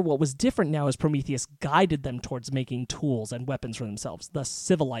had fire, what was different now is Prometheus guided them towards making tools and weapons for themselves, thus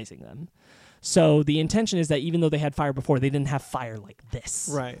civilizing them. So the intention is that even though they had fire before, they didn't have fire like this.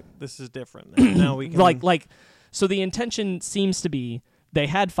 Right. This is different. Now we can... So the intention seems to be they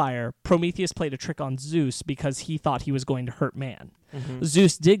had fire. Prometheus played a trick on Zeus because he thought he was going to hurt man. Mm-hmm.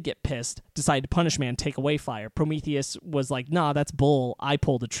 Zeus did get pissed, decided to punish man, take away fire. Prometheus was like, nah, that's bull. I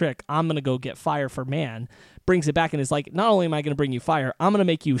pulled a trick. I'm going to go get fire for man. Brings it back and is like, not only am I going to bring you fire, I'm going to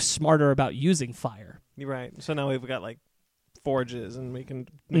make you smarter about using fire. You're right. So now we've got like forges and we can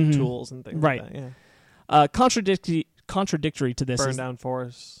make tools and things like that. Yeah. Contradictory to this Burn down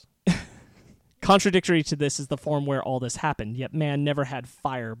forests. Contradictory to this is the form where all this happened, yet man never had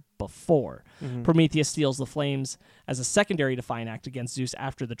fire before. Mm-hmm. Prometheus steals the flames as a secondary defiant act against Zeus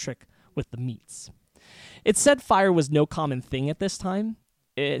after the trick with the meats. It's said fire was no common thing at this time.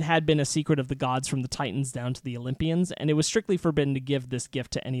 It had been a secret of the gods from the Titans down to the Olympians, and it was strictly forbidden to give this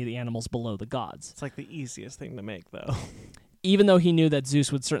gift to any of the animals below the gods. It's like the easiest thing to make, though. Even though he knew that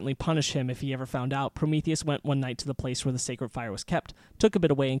Zeus would certainly punish him if he ever found out, Prometheus went one night to the place where the sacred fire was kept, took a bit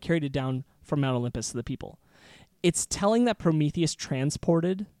away, and carried it down from Mount Olympus to the people. It's telling that Prometheus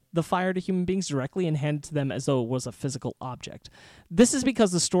transported the fire to human beings directly and handed to them as though it was a physical object. This is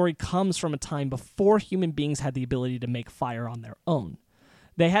because the story comes from a time before human beings had the ability to make fire on their own.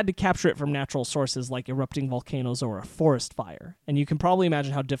 They had to capture it from natural sources like erupting volcanoes or a forest fire, and you can probably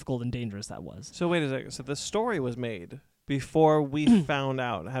imagine how difficult and dangerous that was. So wait a second. So the story was made before we found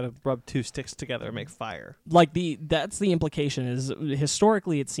out how to rub two sticks together and make fire. That's the implication is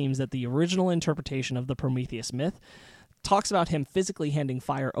historically it seems that the original interpretation of the Prometheus myth talks about him physically handing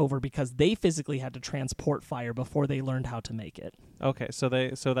fire over because they physically had to transport fire before they learned how to make it. Okay, so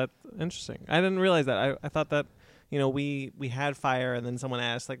that's interesting. I didn't realize that. I thought that, we had fire and then someone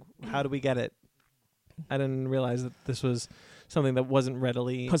asked, like, how do we get it? I didn't realize that this was something that wasn't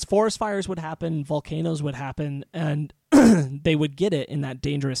readily... Because forest fires would happen, volcanoes would happen, and they would get it in that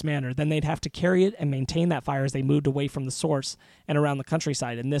dangerous manner. Then they'd have to carry it and maintain that fire as they moved away from the source and around the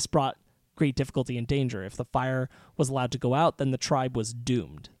countryside, and this brought great difficulty and danger. If the fire was allowed to go out, then the tribe was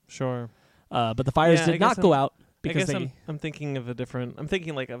doomed. Sure. But the fires did not go out because I'm thinking of I'm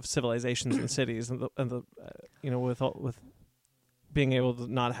thinking like of civilizations and cities and the with being able to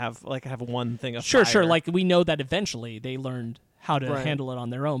not have one thing of fire. Sure. Like we know that eventually they learned how to handle it on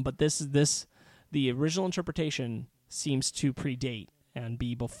their own, but the original interpretation seems to predate and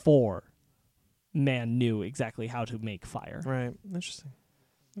be before man knew exactly how to make fire. Right. Interesting.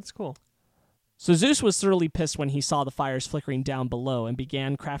 That's cool. So Zeus was thoroughly pissed when he saw the fires flickering down below and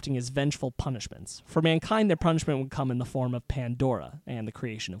began crafting his vengeful punishments. For mankind, their punishment would come in the form of Pandora and the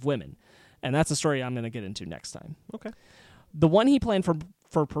creation of women. And that's a story I'm going to get into next time. Okay. The one he planned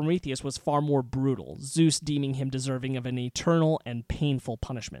for Prometheus was far more brutal, Zeus deeming him deserving of an eternal and painful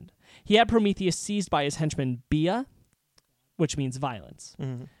punishment. He had Prometheus seized by his henchman Bia, which means violence,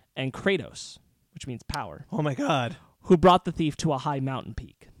 and Kratos, which means power. Oh my god. Who brought the thief to a high mountain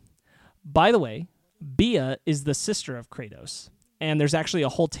peak. By the way, Bia is the sister of Kratos, and there's actually a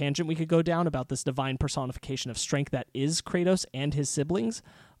whole tangent we could go down about this divine personification of strength that is Kratos and his siblings,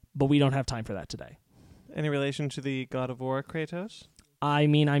 but we don't have time for that today. Any relation to the god of war, Kratos? I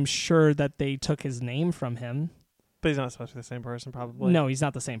mean, I'm sure that they took his name from him. But he's not supposed to be the same person, probably. No, he's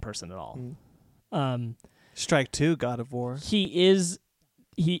not the same person at all. Strike two, God of War. He is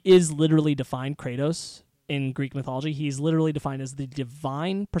literally defined, Kratos, in Greek mythology. He's literally defined as the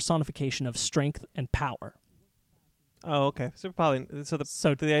divine personification of strength and power. Oh, okay. So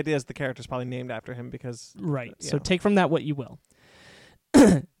the idea is the character's probably named after him because right. So take from that what you will.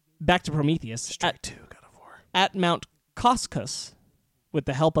 Back to Prometheus. Strike two, God of War. At Mount Caucasus, with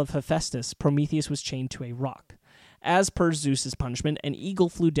the help of Hephaestus, Prometheus was chained to a rock. As per Zeus's punishment, an eagle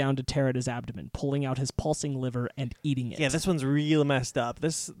flew down to tear at his abdomen, pulling out his pulsing liver and eating it. Yeah, this one's real messed up.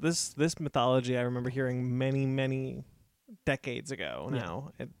 This mythology I remember hearing many decades ago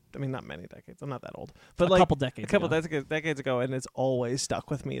now. I mean, not many decades. I'm not that old. But a couple decades ago, and it's always stuck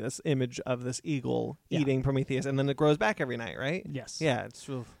with me, this image of this eagle eating Prometheus, and then it grows back every night, right? Yes. Yeah, it's...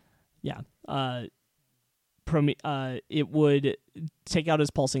 Yeah. It would take out his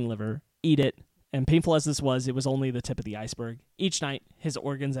pulsing liver, eat it, and painful as this was, it was only the tip of the iceberg. Each night, his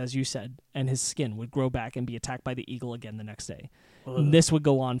organs, as you said, and his skin would grow back and be attacked by the eagle again the next day. This would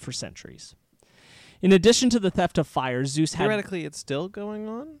go on for centuries. In addition to the theft of fire, Zeus had... Theoretically, it's still going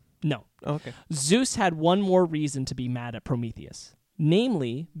on? No. Oh, okay. Zeus had one more reason to be mad at Prometheus.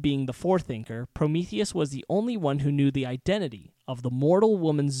 Namely, being the forethinker, Prometheus was the only one who knew the identity of the mortal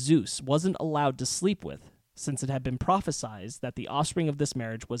woman Zeus wasn't allowed to sleep with, since it had been prophesied that the offspring of this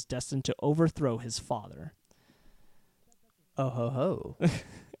marriage was destined to overthrow his father. Oh ho ho.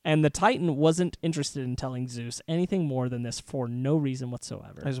 And the Titan wasn't interested in telling Zeus anything more than this for no reason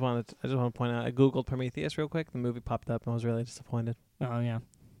whatsoever. I just want to point out, I googled Prometheus real quick. The movie popped up, and I was really disappointed. Oh yeah.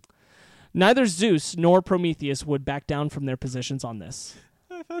 Neither Zeus nor Prometheus would back down from their positions on this.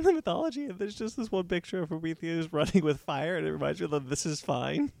 I found the mythology, and there's just this one picture of Prometheus running with fire, and it reminds me of "This is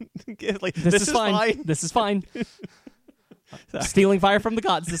fine." Like this is fine. This is fine. Stealing fire from the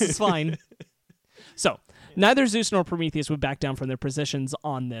gods. This is fine. So, neither Zeus nor Prometheus would back down from their positions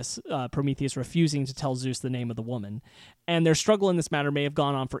on this, Prometheus refusing to tell Zeus the name of the woman. And their struggle in this matter may have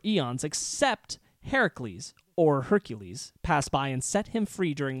gone on for eons, except Heracles, or Hercules, passed by and set him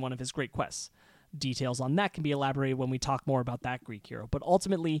free during one of his great quests. Details on that can be elaborated when we talk more about that Greek hero. But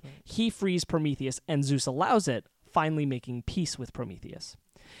ultimately, he frees Prometheus, and Zeus allows it, finally making peace with Prometheus.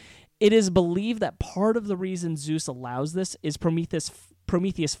 It is believed that part of the reason Zeus allows this is Prometheus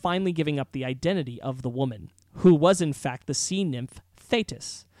finally giving up the identity of the woman, who was in fact the sea nymph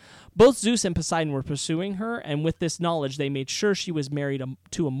Thetis. Both Zeus and Poseidon were pursuing her, and with this knowledge they made sure she was married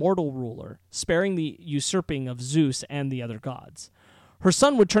to a mortal ruler, sparing the usurping of Zeus and the other gods. Her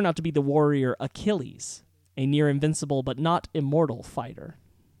son would turn out to be the warrior Achilles, a near-invincible but not immortal fighter.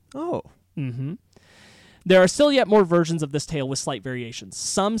 Oh. Mm-hmm. There are still yet more versions of this tale with slight variations.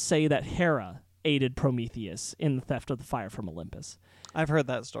 Some say that Hera aided Prometheus in the theft of the fire from Olympus. I've heard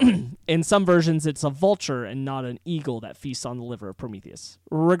that story. In some versions, it's a vulture and not an eagle that feasts on the liver of Prometheus.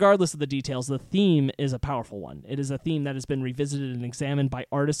 Regardless of the details, the theme is a powerful one. It is a theme that has been revisited and examined by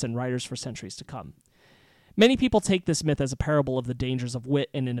artists and writers for centuries to come. Many people take this myth as a parable of the dangers of wit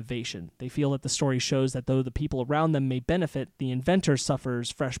and innovation. They feel that the story shows that though the people around them may benefit, the inventor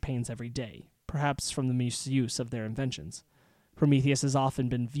suffers fresh pains every day, perhaps from the misuse of their inventions. Prometheus has often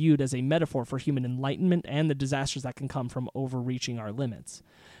been viewed as a metaphor for human enlightenment and the disasters that can come from overreaching our limits.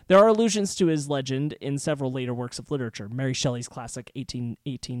 There are allusions to his legend in several later works of literature. Mary Shelley's classic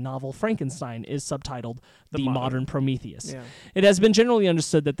 1818 novel Frankenstein is subtitled The Modern Prometheus. Yeah. It has been generally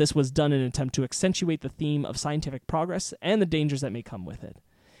understood that this was done in an attempt to accentuate the theme of scientific progress and the dangers that may come with it.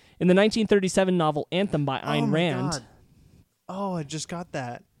 In the 1937 novel Anthem by Ayn Rand... God. Oh, I just got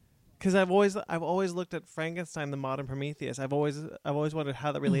that. Because I've always looked at Frankenstein, the modern Prometheus. I've always wondered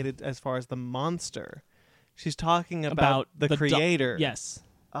how that related as far as the monster. She's talking about the creator. Yes.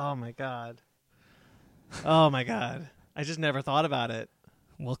 Oh my god. Oh my god. I just never thought about it.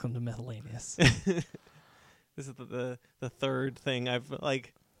 Welcome to Miscellaneous. This is the third thing I've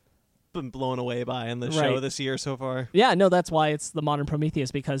been blown away by in the show this year so far. Yeah, no, that's why it's the modern Prometheus,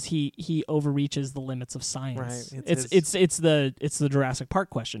 because he overreaches the limits of science. Right. It's the Jurassic Park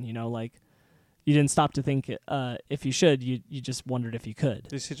question, you know, like you didn't stop to think if you should, you just wondered if you could.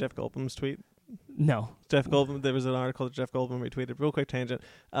 Did you see Jeff Goldblum's tweet? No. Jeff Goldblum, there was an article that Jeff Goldblum retweeted, real quick tangent,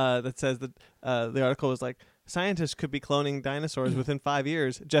 that says that the article was like, scientists could be cloning dinosaurs within 5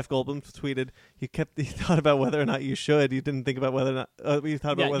 years. Jeff Goldblum tweeted, he thought about whether or not you should. You didn't think about whether or not, you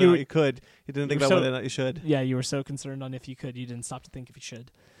thought about whether or not you could. You didn't think about whether or not you should. Yeah, you were so concerned on if you could, you didn't stop to think if you should.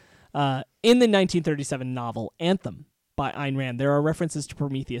 In the 1937 novel Anthem by Ayn Rand, there are references to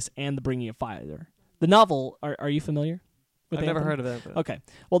Prometheus and the bringing of fire. The novel, are you familiar? I've never heard of it. But. Okay.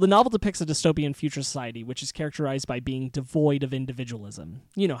 Well, the novel depicts a dystopian future society, which is characterized by being devoid of individualism.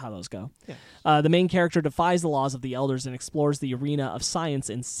 You know how those go. Yeah. The main character defies the laws of the elders and explores the arena of science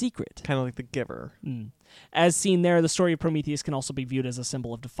in secret. Kind of like The Giver. As seen there, the story of Prometheus can also be viewed as a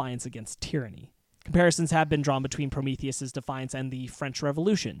symbol of defiance against tyranny. Comparisons have been drawn between Prometheus's defiance and the French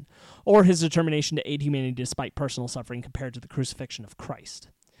Revolution, or his determination to aid humanity despite personal suffering compared to the crucifixion of Christ.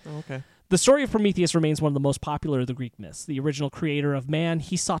 Oh, okay. The story of Prometheus remains one of the most popular of the Greek myths. The original creator of man,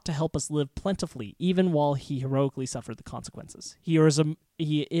 he sought to help us live plentifully, even while he heroically suffered the consequences. He is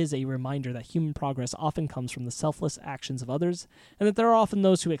a reminder that human progress often comes from the selfless actions of others, and that there are often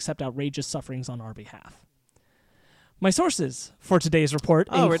those who accept outrageous sufferings on our behalf. My sources for today's report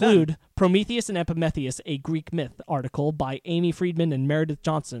include Prometheus and Epimetheus, a Greek myth article by Amy Friedman and Meredith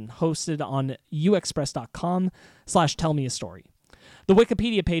Johnson, hosted on uexpress.com/tellmeastory. The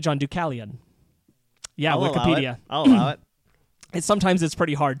Wikipedia page on Deucalion. Yeah, Wikipedia. I'll allow it. Sometimes it's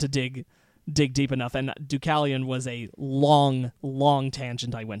pretty hard to dig deep enough, and Deucalion was a long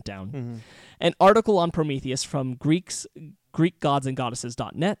tangent I went down. Mm-hmm. An article on Prometheus from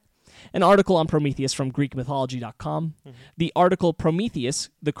GreekGodsAndGoddesses.net. An article on Prometheus from GreekMythology.com. Mm-hmm. The article Prometheus,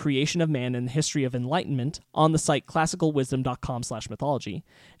 The Creation of Man and the History of Enlightenment on the site classicalwisdom.com/mythology.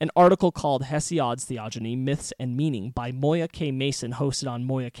 An article called Hesiod's Theogony, Myths and Meaning by Moya K. Mason, hosted on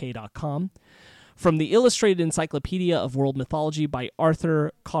moyak.com. From the Illustrated Encyclopedia of World Mythology by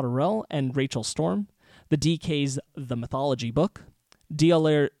Arthur Cotterell and Rachel Storm. The DK's The Mythology Book.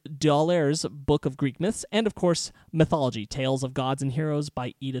 D'Aulaire's Book of Greek Myths, and of course, Mythology, Tales of Gods and Heroes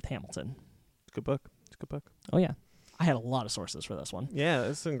by Edith Hamilton. It's a good book. Oh, yeah. I had a lot of sources for this one. Yeah,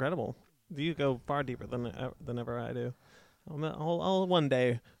 it's incredible. You go far deeper than ever I do. I'll one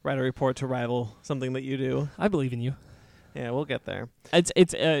day write a report to rival something that you do. I believe in you. Yeah, we'll get there. It's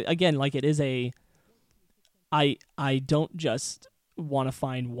again, like it is a... I don't just want to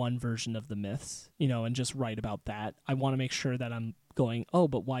find one version of the myths, and just write about that. I want to make sure that I'm going, oh,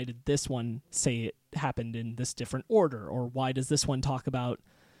 but why did this one say it happened in this different order? Or why does this one talk about,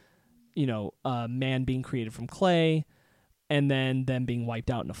 man being created from clay and then them being wiped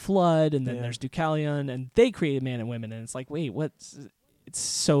out in a flood, and then there's Deucalion, and they created man and women, and it's like, wait, it's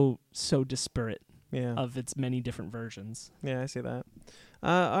so disparate of its many different versions. Yeah, I see that.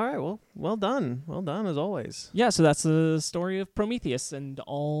 All right, well done as always. Yeah, so that's the story of Prometheus and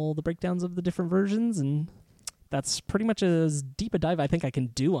all the breakdowns of the different versions, and that's pretty much as deep a dive I think I can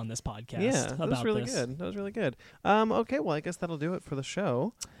do on this podcast. Yeah, that was really this. good. That was really good. Okay, well, I guess that'll do it for the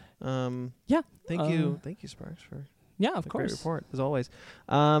show. Yeah. Thank you, Sparks, for of course. Great report as always.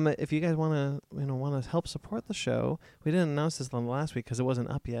 If you guys want to help support the show, we didn't announce this on the last week because it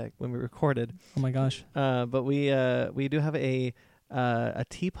wasn't up yet when we recorded. Oh my gosh! But we do have a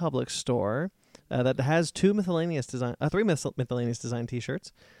TeePublic store that has three miscellaneous design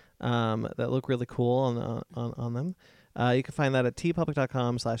T-shirts. That look really cool on them. You can find that at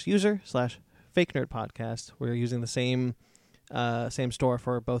teepublic.com/user/fakenerdpodcast. We're using the same store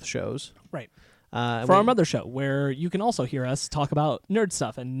for both shows. Right. For our mother show, where you can also hear us talk about nerd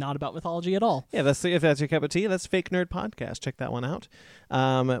stuff and not about mythology at all. Yeah, if that's your cup of tea, that's Fake Nerd Podcast. Check that one out.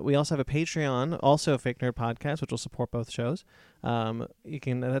 We also have a Patreon, also Fake Nerd Podcast, which will support both shows.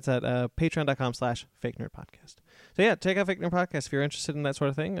 That's at patreon.com/fakenerdpodcast. So yeah, check out Fake Nerd Podcast if you're interested in that sort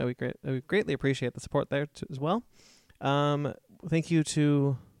of thing. We greatly appreciate the support there as well. Thank you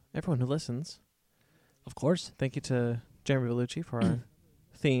to everyone who listens. Of course. Thank you to Jeremy Vellucci for our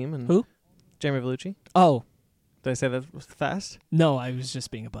theme. And who? Jeremy Vellucci. Oh. Did I say that fast? No, I was just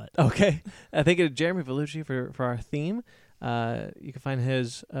being a butt. Okay. Thank you to Jeremy Vellucci for our theme. You can find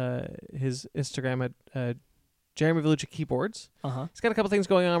his Instagram at Jeremy Vellucci Keyboards. Uh-huh. He's got a couple things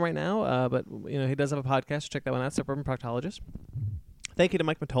going on right now, but he does have a podcast. Check that one out, Suburban Proctologist. Thank you to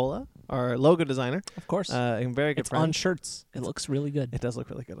Mike Matola, our logo designer. Of course. And very good friend. It's on shirts. It looks really good. It does look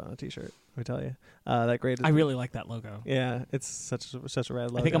really good on a T-shirt, let me tell you. That great. I really like that logo. Yeah, it's such a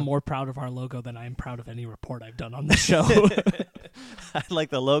rad logo. I think I'm more proud of our logo than I am proud of any report I've done on the show. I like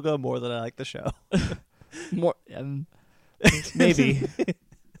the logo more than I like the show. More, maybe.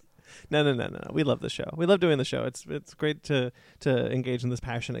 No. We love the show. We love doing the show. It's great to engage in this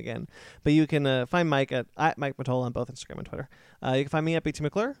passion again. But you can find Mike at Mike Matola on both Instagram and Twitter. You can find me at BT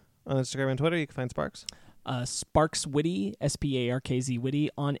McClure on Instagram and Twitter. You can find Sparks. Sparks Witty, SPARKZ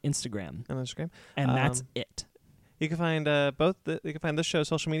Witty on Instagram. On Instagram. And that's it. You can find you can find this show's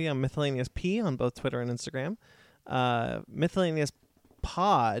social media on Miscellaneous P on both Twitter and Instagram. Miscellaneous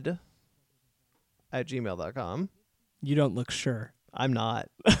Pod at gmail.com. You don't look sure. I'm not.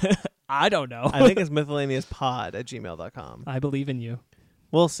 I don't know. I think it's miscellaneouspod at gmail.com. I believe in you.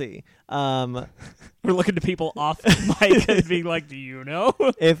 We'll see. We're looking to people off mic and being like, "Do you know?"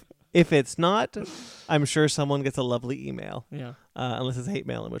 If it's not, I'm sure someone gets a lovely email. Yeah. Unless it's hate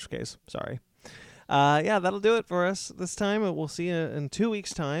mail, in which case, sorry. Yeah, that'll do it for us this time. We'll see you in 2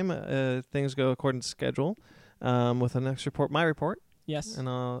 weeks' time. Things go according to schedule with the next report, my report. Yes.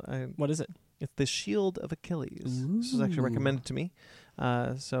 And what is it? It's The Shield of Achilles. Ooh. This was actually recommended to me.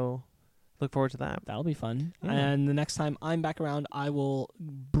 So look forward to that. That'll be fun. Yeah. And the next time I'm back around, I will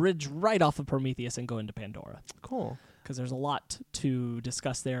bridge right off of Prometheus and go into Pandora. Cool. Because there's a lot to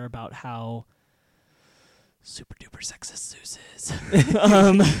discuss there about how super duper sexist Zeus is.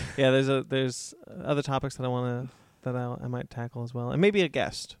 Yeah, there's other topics that I might tackle as well, and maybe a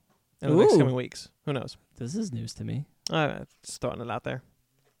guest in the next coming weeks. Who knows? This is news to me. Just throwing it out there.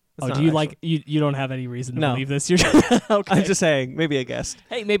 It's Do not you actual. like you don't have any reason to No. believe this? You're just, okay. I'm just saying, maybe a guest.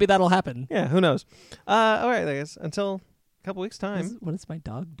 Hey, maybe that'll happen. Yeah, who knows? All right, I guess until a couple weeks time. What is my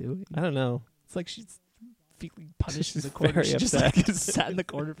dog doing? I don't know. It's like she's feeling punished in She's the corner. very She just upset. like sat in the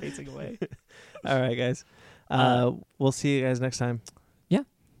corner facing away. All right, guys. We'll see you guys next time. Yeah.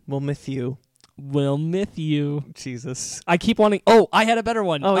 We'll miss you. We'll miss you. Jesus. I keep wanting. Oh, I had a better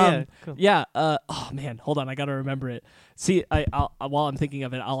one. Oh, yeah. Cool. Yeah. Oh man, hold on. I gotta remember it. See, I'll while I'm thinking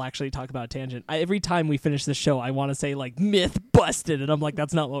of it, I'll actually talk about a tangent. Every time we finish the show, I want to say like myth busted, and I'm like,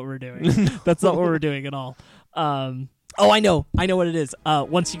 that's not what we're doing. That's not what we're doing at all. Oh, I know what it is.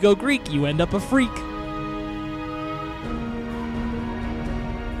 Once you go Greek, you end up a freak.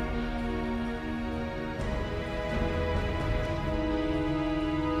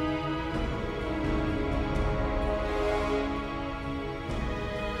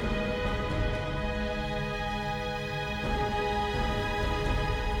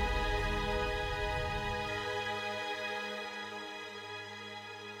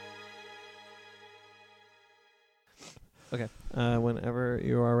 Okay. Whenever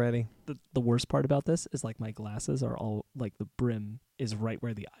you are ready. The worst part about this is like my glasses are all like the brim is right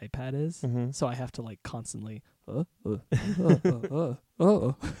where the iPad is, Mm-hmm. so I have to like constantly.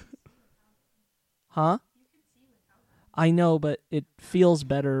 Huh? I know, but it feels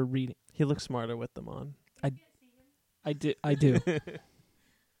better reading. He looks smarter with them on. I do.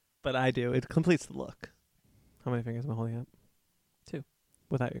 But I do. It completes the look. How many fingers am I holding up? 2.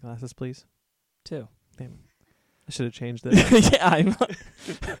 Without your glasses, please. 2. Damn. I should have changed it. Yeah, I'm.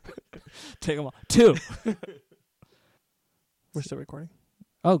 Take them all. 2. We're still recording.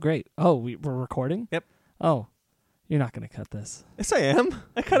 Oh, great. Oh, we're recording? Yep. Oh, you're not going to cut this. Yes, I am.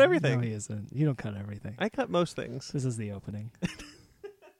 I cut everything. No, he isn't. You don't cut everything. I cut most things. This is the opening.